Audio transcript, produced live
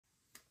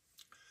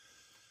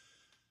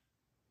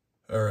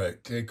All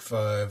right, take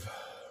 5.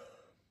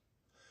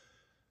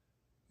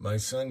 My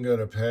son got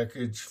a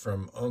package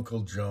from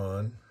Uncle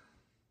John,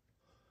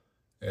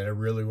 and I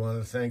really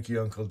want to thank you,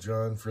 Uncle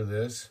John, for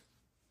this.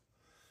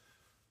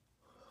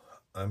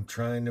 I'm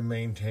trying to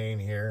maintain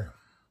here,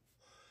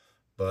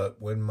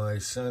 but when my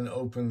son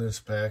opened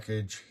this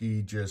package,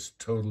 he just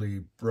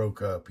totally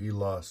broke up. He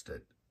lost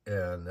it,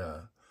 and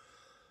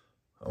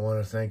I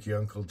want to thank you,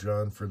 Uncle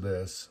John, for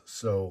this.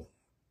 So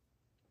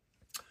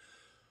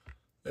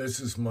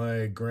this is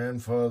my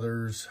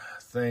grandfather's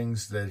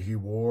things that he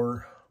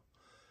wore.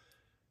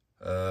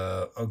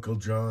 Uncle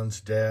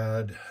John's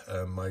dad,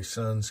 my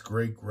son's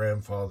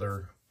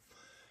great-grandfather.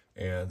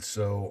 And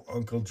so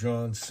Uncle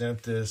John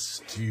sent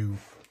this to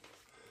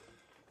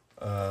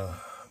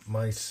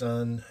my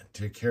son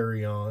to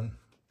carry on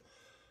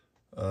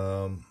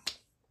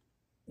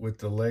with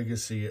the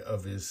legacy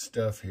of his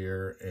stuff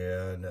here.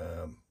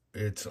 And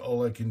it's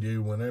all I can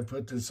do. When I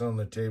put this on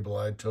the table,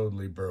 I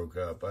totally broke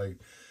up.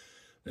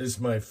 This is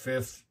my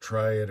 5th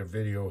try at a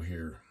video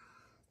here.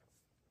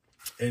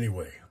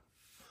 Anyway.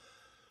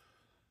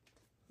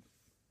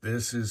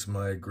 This is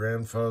my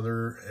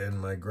grandfather and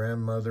my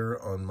grandmother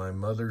on my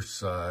mother's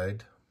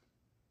side.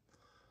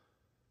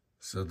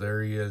 So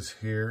there he is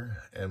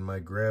here, and my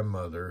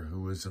grandmother,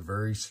 who was a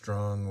very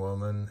strong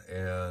woman,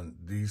 and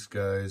these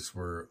guys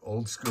were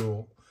old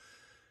school,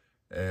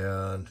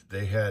 and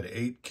they had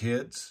 8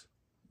 kids.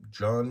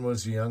 John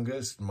was the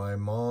youngest. My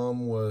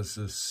mom was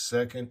the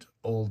second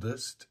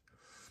oldest.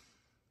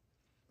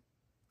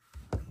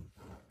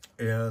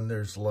 And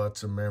there's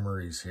lots of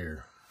memories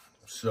here.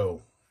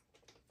 So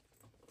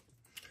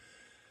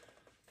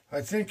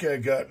I think I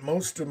got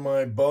most of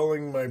my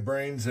bawling my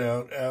brains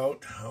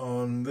out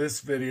on this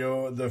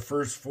video. The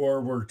first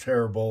 4 were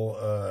terrible.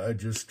 I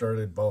just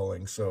started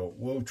bawling, so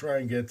we'll try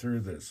and get through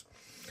this.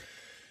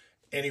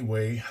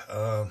 Anyway,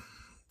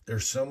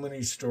 there's so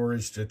many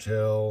stories to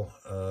tell.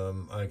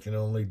 I can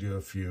only do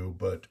a few,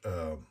 but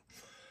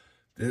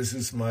this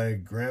is my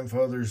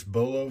grandfather's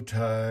bolo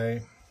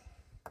tie.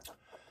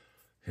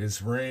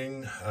 His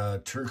ring,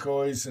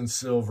 turquoise and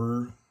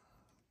silver.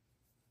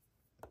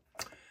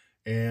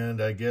 And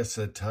I guess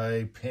a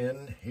tie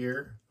pin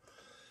here.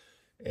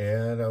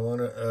 And I want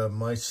to,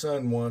 my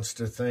son wants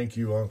to thank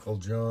you, Uncle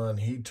John.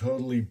 He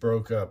totally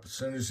broke up. As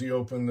soon as he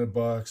opened the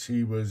box,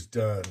 he was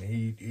done.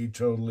 He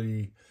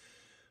totally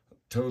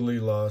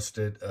lost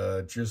it,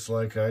 just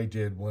like I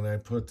did when I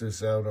put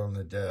this out on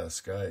the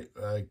desk.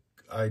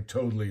 I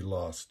totally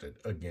lost it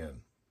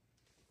again.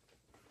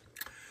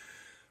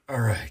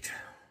 All right.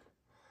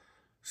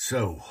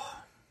 So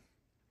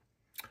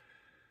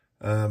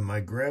my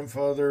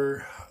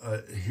grandfather,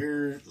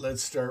 here,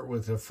 let's start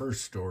with the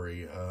first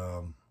story.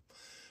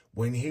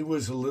 When he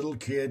was a little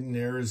kid in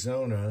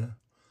Arizona,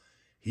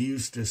 he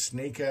used to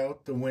sneak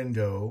out the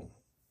window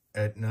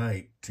at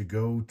night to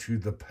go to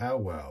the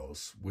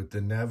powwows with the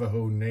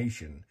Navajo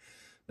Nation.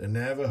 The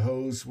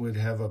Navajos would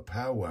have a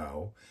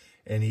powwow,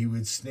 and he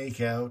would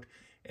sneak out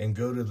and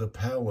go to the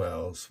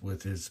powwows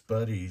with his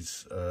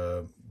buddies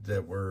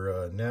that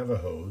were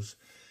Navajos.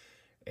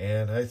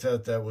 And I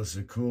thought that was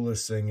the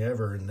coolest thing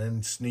ever, and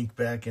then sneak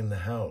back in the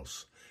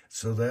house.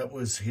 So that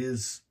was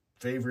his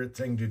favorite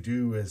thing to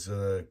do as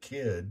a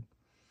kid.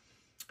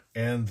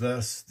 And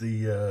thus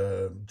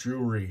the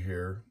jewelry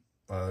here,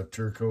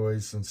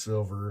 turquoise and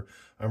silver.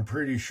 I'm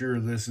pretty sure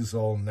this is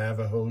all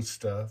Navajo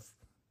stuff.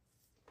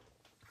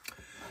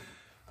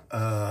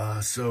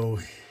 So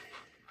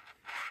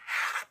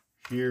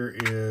here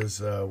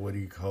is, what do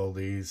you call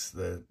these?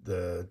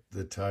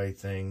 The tie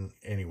thing.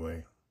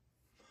 Anyway.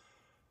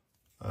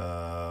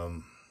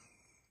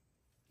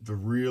 The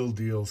real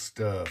deal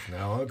stuff.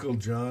 Now, Uncle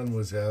John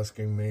was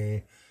asking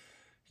me,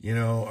 you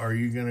know, are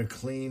you going to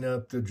clean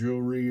up the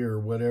jewelry or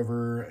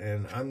whatever?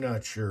 And I'm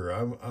not sure.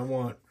 I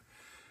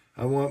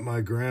want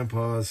my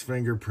grandpa's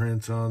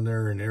fingerprints on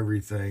there and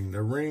everything.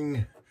 The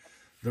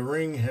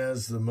ring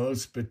has the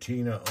most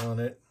patina on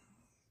it.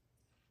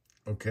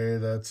 Okay,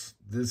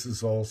 this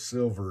is all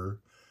silver.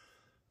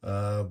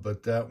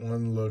 But that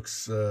one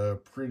looks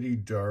pretty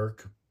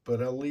dark.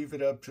 But I'll leave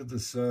it up to the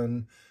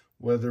son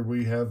whether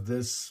we have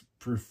this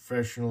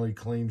professionally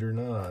cleaned or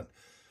not.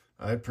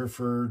 I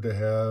prefer to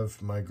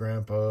have my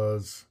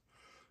grandpa's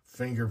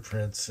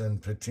fingerprints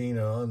and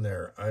patina on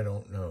there. I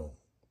don't know.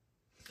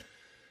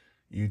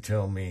 You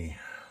tell me.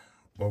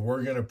 But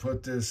we're going to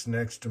put this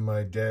next to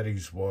my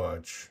daddy's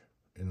watch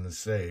in the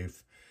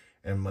safe,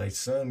 and my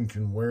son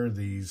can wear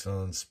these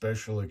on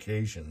special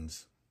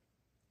occasions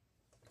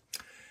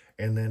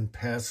and then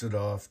pass it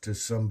off to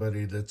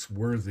somebody that's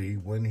worthy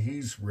when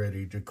he's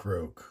ready to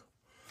croak.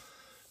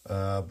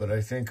 But I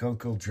think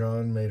Uncle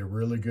John made a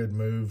really good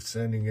move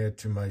sending it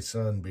to my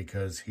son,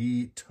 because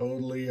he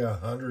totally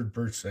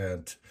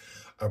 100%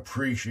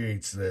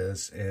 appreciates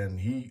this,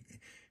 and he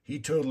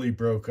totally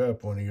broke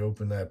up when he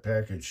opened that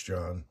package,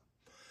 John.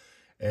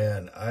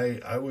 And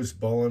I was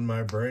bawling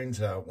my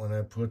brains out when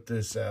I put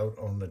this out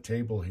on the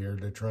table here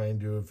to try and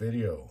do a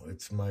video.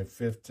 It's my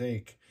 5th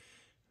take,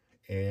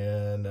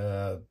 and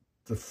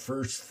the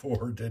first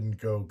 4 didn't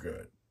go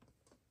good.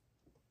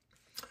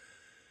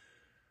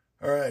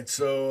 All right,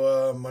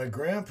 so my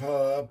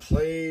grandpa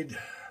played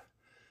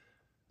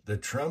the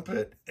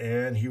trumpet,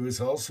 and he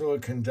was also a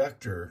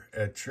conductor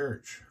at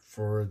church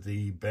for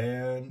the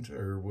band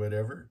or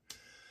whatever.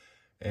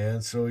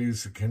 And so he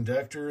was a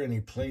conductor, and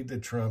he played the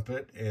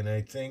trumpet. And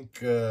I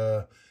think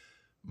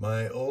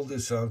my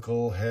oldest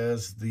uncle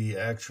has the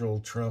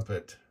actual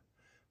trumpet,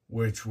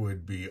 which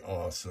would be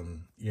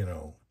awesome, you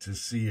know, to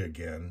see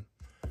again.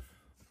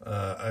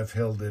 I've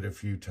held it a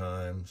few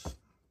times.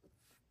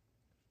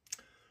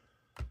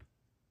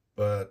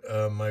 But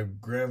my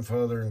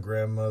grandfather and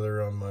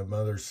grandmother on my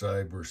mother's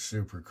side were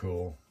super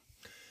cool.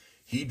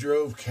 He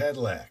drove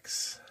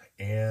Cadillacs,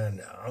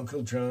 and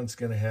Uncle John's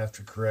going to have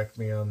to correct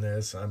me on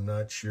this. I'm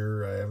not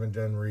sure. I haven't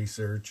done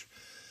research.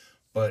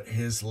 But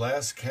his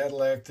last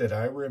Cadillac that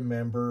I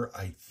remember,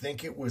 I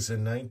think it was a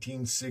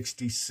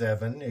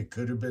 1967. It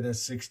could have been a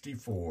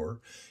 64.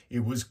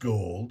 It was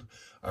gold.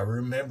 I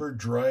remember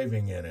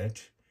driving in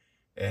it.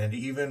 And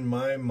even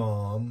my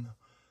mom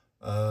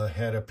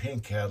had a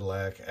pink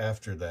Cadillac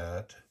after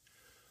that.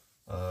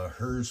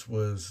 Hers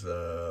was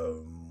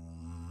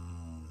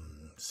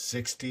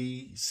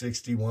 60,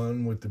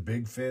 61 with the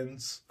big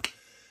fins.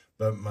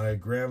 But my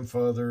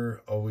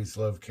grandfather always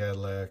loved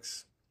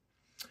Cadillacs.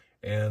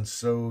 And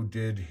so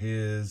did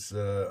his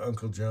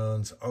Uncle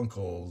John's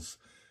uncles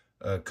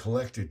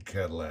collected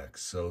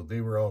Cadillacs. So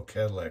they were all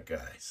Cadillac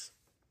guys.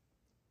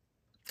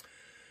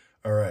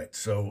 All right,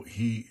 so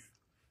he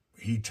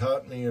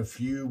taught me a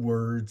few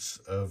words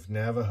of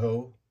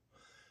Navajo.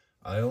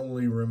 I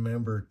only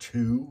remember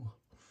 2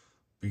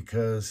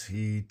 because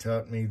he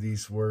taught me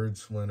these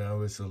words when I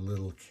was a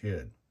little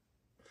kid.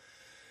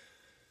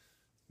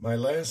 My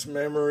last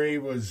memory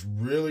was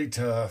really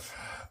tough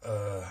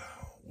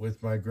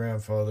with my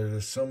grandfather.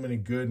 There's so many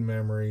good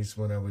memories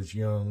when I was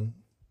young.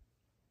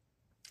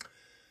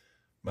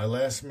 My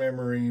last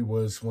memory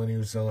was when he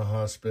was in the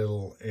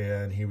hospital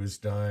and he was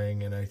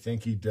dying, and I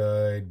think he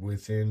died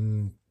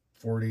within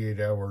 48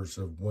 hours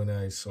of when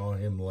I saw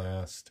him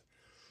last.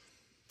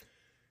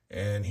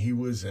 And he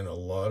was in a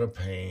lot of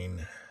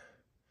pain.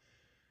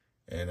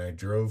 And I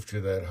drove to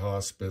that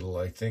hospital.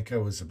 I think I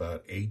was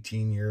about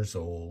 18 years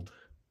old.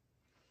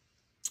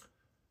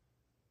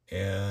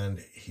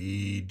 And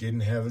he didn't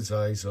have his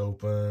eyes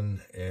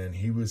open, and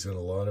he was in a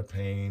lot of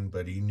pain,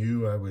 but he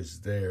knew I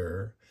was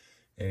there,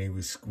 and he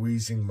was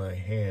squeezing my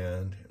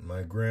hand.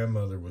 My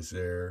grandmother was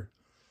there.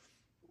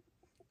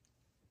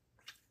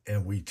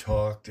 And we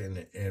talked,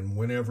 and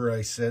whenever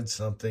I said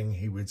something,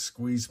 he would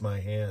squeeze my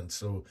hand.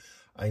 So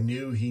I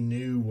knew he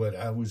knew what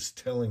I was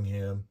telling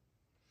him.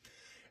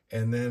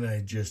 And then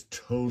I just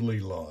totally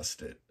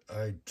lost it.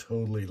 I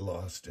totally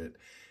lost it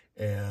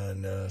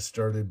and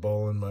started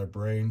bawling my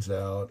brains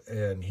out.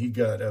 And he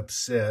got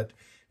upset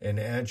and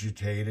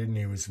agitated, and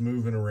he was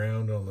moving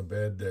around on the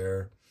bed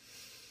there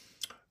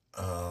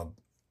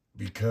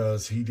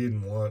because he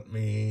didn't want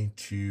me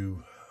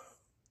to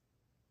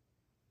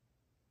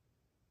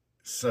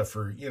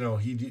suffer. You know,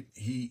 he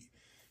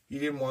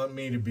didn't want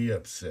me to be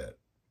upset.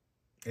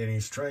 And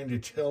he's trying to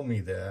tell me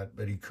that,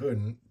 but he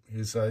couldn't.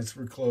 His eyes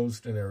were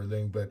closed and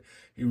everything, but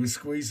he was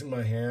squeezing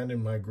my hand,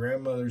 and my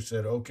grandmother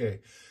said,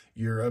 "Okay,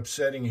 you're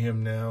upsetting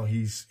him now."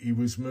 He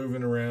was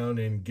moving around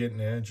and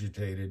getting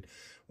agitated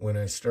when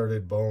I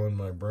started bawling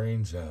my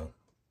brains out.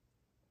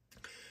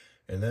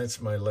 And that's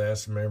my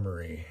last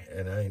memory.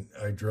 And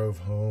I drove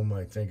home,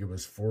 I think it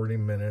was 40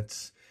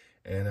 minutes,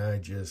 and I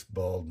just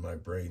bawled my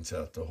brains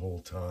out the whole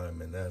time.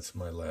 And that's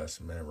my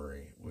last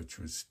memory, which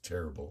was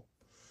terrible.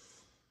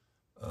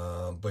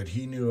 But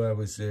he knew I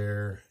was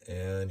there,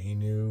 and he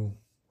knew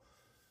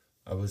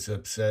I was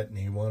upset, and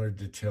he wanted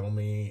to tell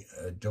me,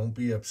 don't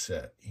be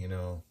upset, you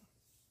know.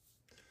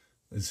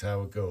 This is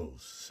how it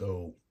goes.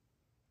 So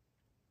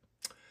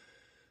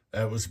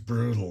that was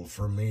brutal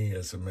for me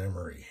as a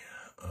memory.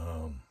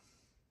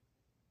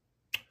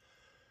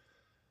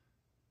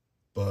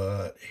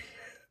 But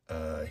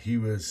he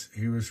was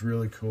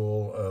really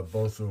cool.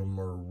 Both of them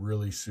were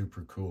really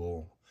super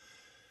cool.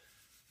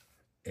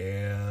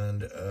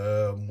 And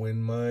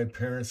when my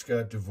parents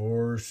got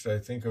divorced, I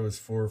think I was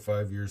 4 or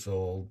 5 years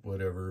old,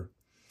 whatever.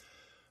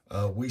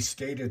 We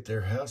stayed at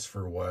their house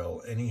for a while,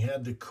 and he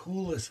had the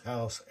coolest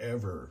house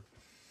ever.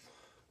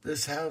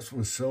 This house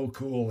was so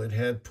cool. It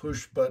had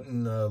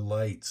push-button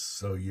lights,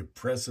 so you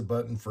press a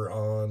button for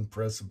on,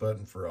 press a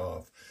button for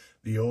off.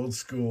 The old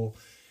school.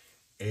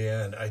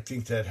 And I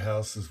think that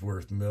house is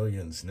worth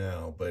millions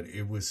now, but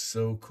it was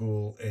so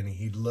cool. And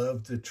he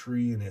loved the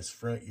tree in his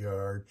front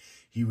yard.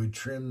 He would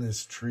trim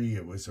this tree.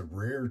 It was a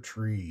rare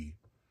tree.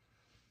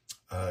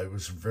 It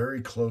was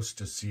very close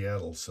to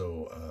Seattle.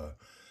 So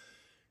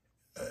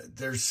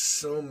there's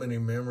so many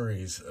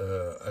memories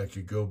I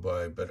could go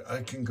by, but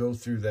I can go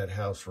through that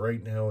house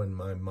right now in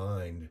my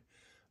mind,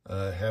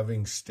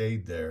 having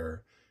stayed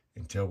there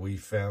until we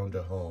found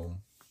a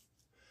home.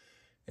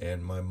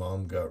 And my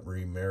mom got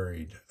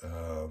remarried.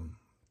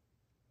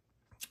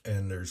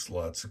 And there's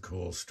lots of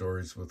cool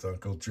stories with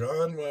Uncle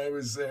John while I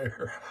was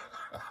there.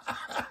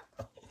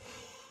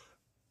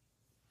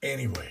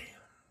 Anyway,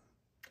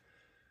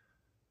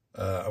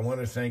 I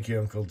want to thank you,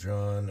 Uncle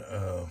John.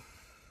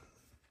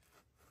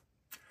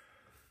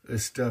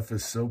 This stuff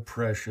is so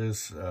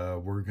precious.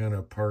 We're going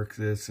to park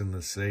this in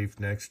the safe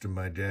next to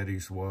my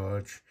daddy's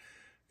watch,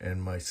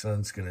 and my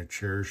son's going to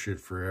cherish it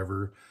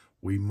forever.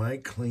 We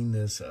might clean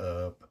this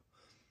up.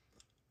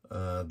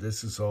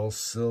 This is all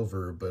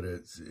silver, but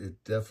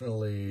it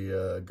definitely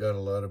got a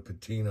lot of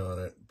patina on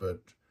it. But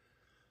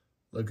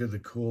look at the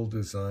cool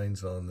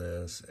designs on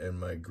this.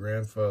 And my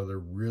grandfather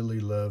really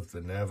loved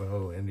the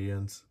Navajo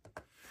Indians,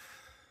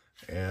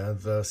 and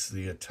thus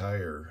the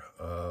attire,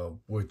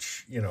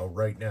 which, you know,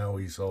 right now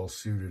he's all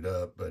suited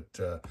up,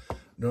 but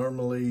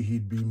normally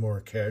he'd be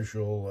more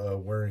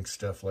casual wearing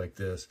stuff like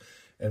this.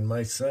 And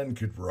my son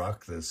could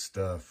rock this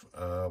stuff,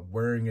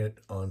 wearing it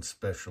on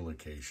special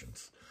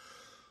occasions.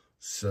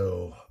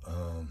 So,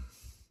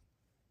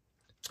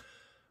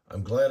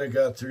 I'm glad I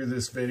got through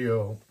this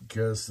video,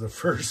 because the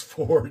first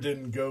 4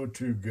 didn't go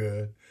too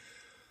good.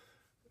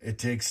 It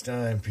takes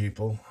time,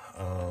 people.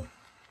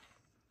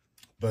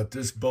 But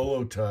this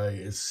bolo tie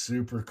is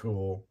super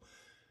cool.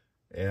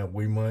 And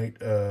we might,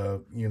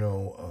 you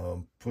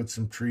know, put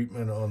some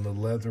treatment on the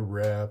leather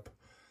wrap,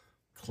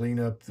 clean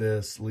up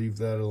this, leave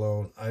that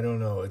alone. I don't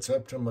know. It's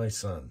up to my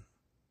son.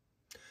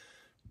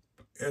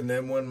 And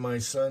then when my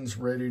son's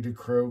ready to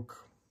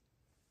croak,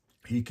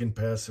 he can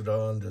pass it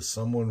on to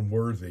someone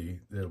worthy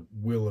that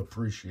will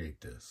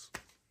appreciate this.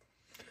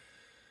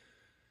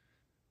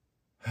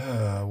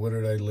 What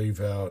did I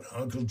leave out?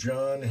 Uncle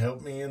John,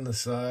 help me in the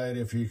side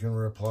if you can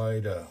reply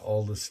to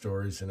all the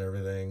stories and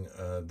everything.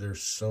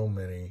 There's so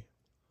many.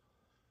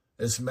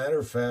 As a matter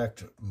of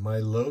fact, my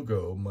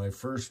logo, my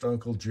first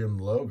Uncle Jim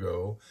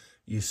logo,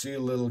 you see a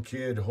little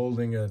kid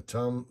holding a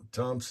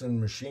Thompson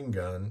machine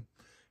gun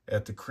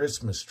at the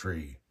Christmas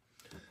tree.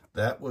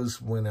 That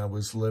was when I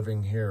was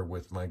living here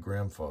with my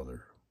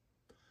grandfather.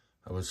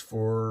 I was 4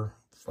 or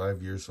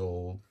 5 years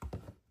old.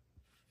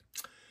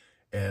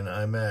 And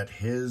I'm at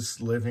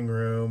his living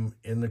room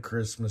in the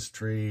Christmas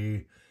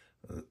tree.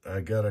 I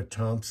got a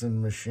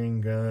Thompson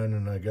machine gun,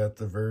 and I got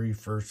the very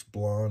first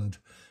blonde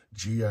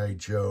G.I.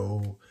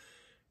 Joe.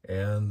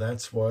 And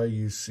that's why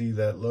you see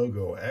that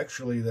logo.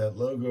 Actually, that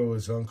logo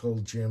is Uncle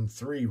Jim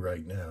 3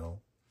 right now.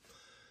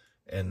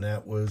 And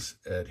that was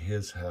at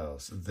his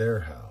house, their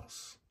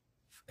house,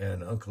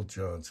 and Uncle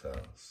John's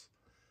house,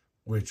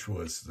 which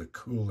was the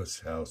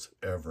coolest house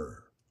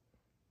ever.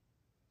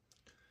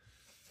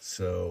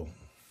 So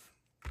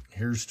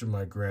here's to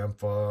my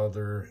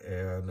grandfather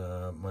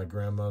and my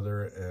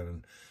grandmother.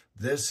 And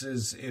this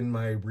is in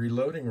my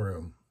reloading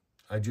room.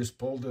 I just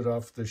pulled it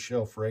off the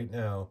shelf right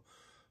now.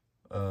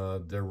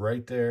 They're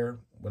right there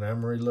when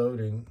I'm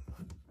reloading.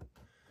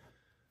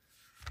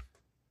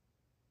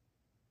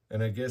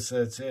 And I guess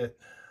that's it.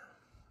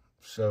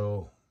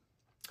 So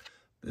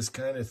this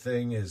kind of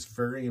thing is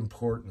very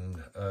important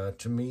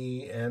to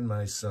me and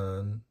my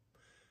son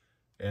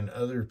and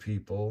other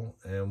people,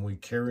 and we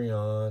carry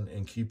on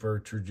and keep our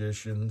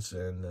traditions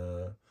and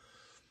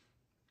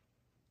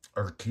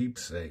our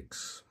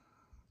keepsakes.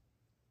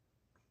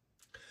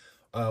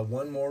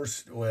 One more,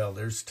 well,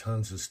 there's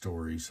tons of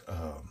stories.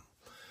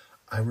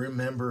 I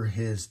remember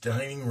his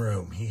dining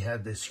room. He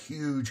had this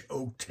huge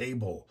oak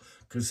table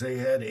because they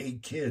had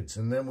 8 kids,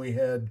 and then we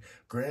had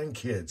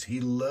grandkids.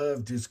 He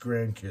loved his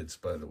grandkids,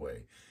 by the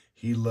way.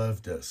 He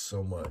loved us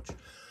so much.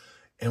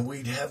 And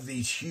we'd have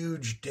these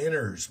huge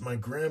dinners. My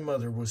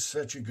grandmother was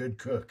such a good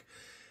cook.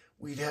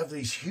 We'd have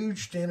these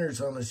huge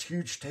dinners on this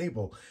huge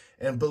table.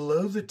 And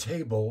below the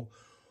table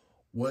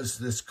was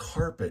this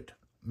carpet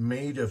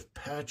made of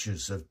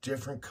patches of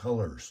different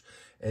colors.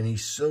 And he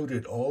sewed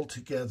it all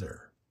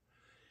together.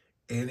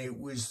 And it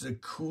was the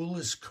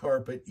coolest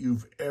carpet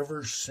you've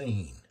ever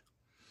seen.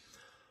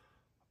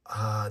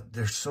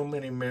 There's so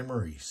many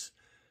memories.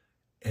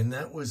 And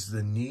that was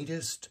the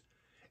neatest.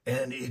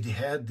 And it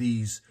had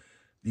these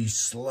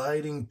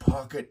sliding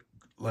pocket,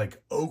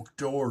 like oak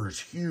doors,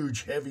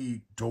 huge,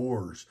 heavy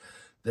doors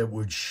that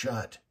would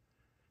shut.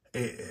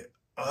 It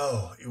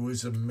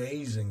was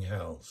amazing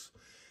house.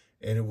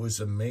 And it was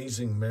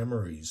amazing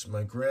memories.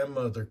 My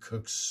grandmother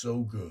cooked so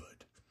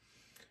good.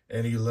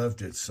 And he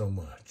loved it so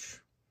much.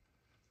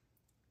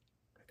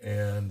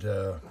 And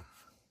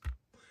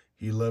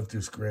he loved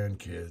his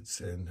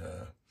grandkids. And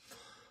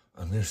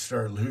I'm going to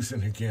start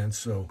losing again.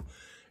 So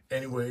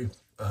anyway,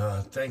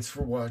 thanks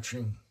for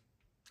watching.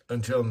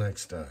 Until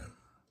next time,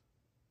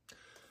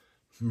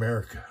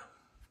 America.